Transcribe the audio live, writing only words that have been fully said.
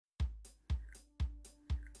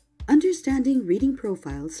Understanding Reading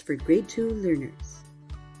Profiles for Grade 2 Learners.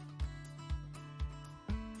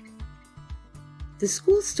 The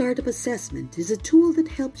School Startup Assessment is a tool that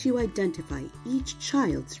helps you identify each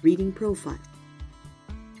child's reading profile.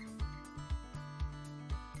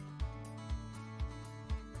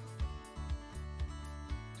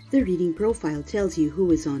 The reading profile tells you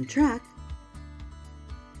who is on track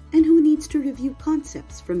and who needs to review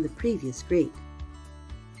concepts from the previous grade.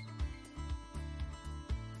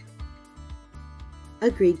 A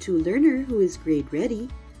Grade 2 learner who is grade ready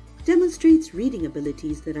demonstrates reading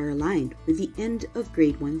abilities that are aligned with the end of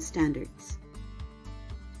Grade 1 standards.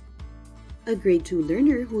 A Grade 2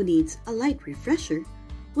 learner who needs a light refresher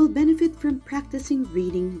will benefit from practicing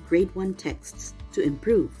reading Grade 1 texts to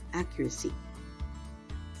improve accuracy.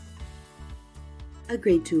 A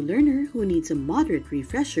Grade 2 learner who needs a moderate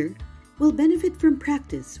refresher will benefit from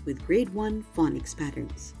practice with Grade 1 phonics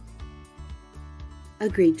patterns. A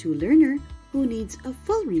Grade 2 learner who needs a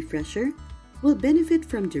full refresher will benefit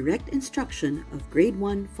from direct instruction of Grade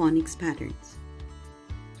 1 phonics patterns.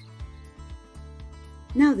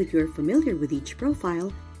 Now that you are familiar with each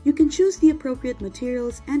profile, you can choose the appropriate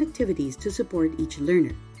materials and activities to support each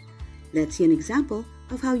learner. Let's see an example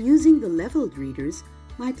of how using the leveled readers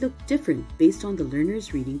might look different based on the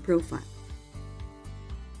learner's reading profile.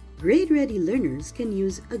 Grade-ready learners can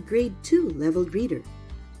use a Grade 2 leveled reader,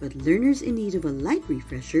 but learners in need of a light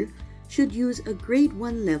refresher should use a Grade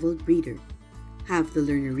 1 leveled reader. Have the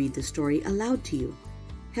learner read the story aloud to you.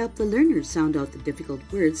 Help the learner sound out the difficult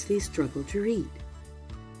words they struggle to read.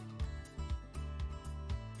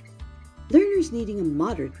 Learners needing a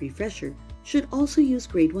moderate refresher should also use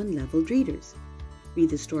Grade 1 leveled readers. Read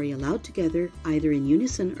the story aloud together, either in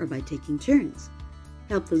unison or by taking turns.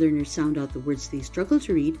 Help the learner sound out the words they struggle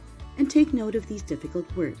to read and take note of these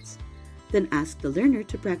difficult words. Then ask the learner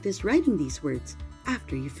to practice writing these words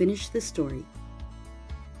after you finish the story.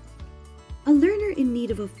 A learner in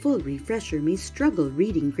need of a full refresher may struggle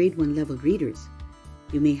reading Grade 1 leveled readers.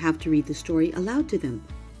 You may have to read the story aloud to them,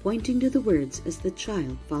 pointing to the words as the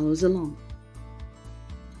child follows along.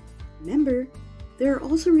 Remember, there are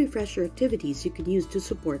also refresher activities you can use to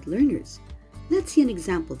support learners. Let's see an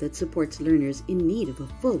example that supports learners in need of a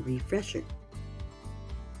full refresher.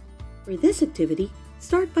 For this activity,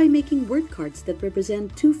 start by making word cards that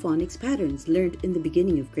represent 2 phonics patterns learned in the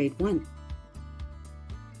beginning of Grade 1.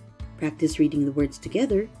 Practice reading the words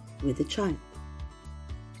together with a child.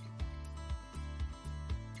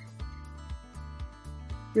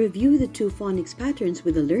 Review the 2 phonics patterns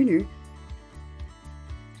with a learner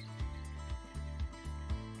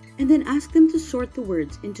and then ask them to sort the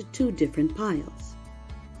words into 2 different piles.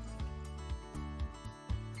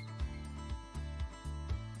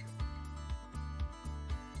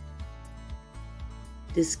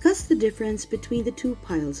 Discuss the difference between the 2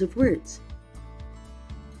 piles of words.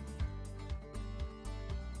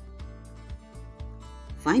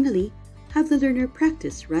 Finally, have the learner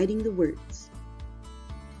practice writing the words.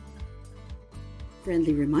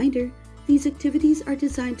 Friendly reminder, these activities are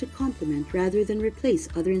designed to complement rather than replace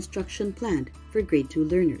other instruction planned for Grade 2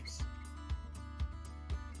 learners.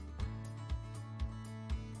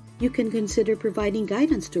 You can consider providing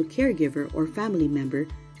guidance to a caregiver or family member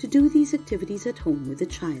to do these activities at home with a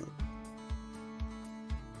child.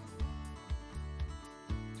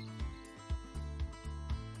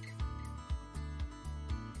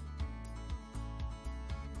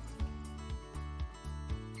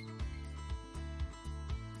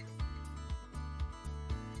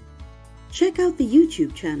 Check out the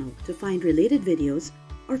YouTube channel to find related videos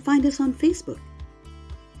or find us on Facebook.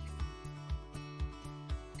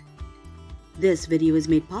 This video is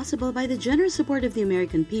made possible by the generous support of the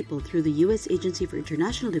American people through the U.S. Agency for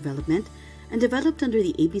International Development and developed under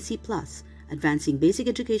the ABC Plus, Advancing Basic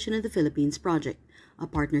Education in the Philippines project, a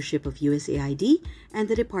partnership of USAID and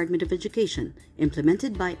the Department of Education,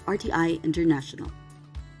 implemented by RTI International.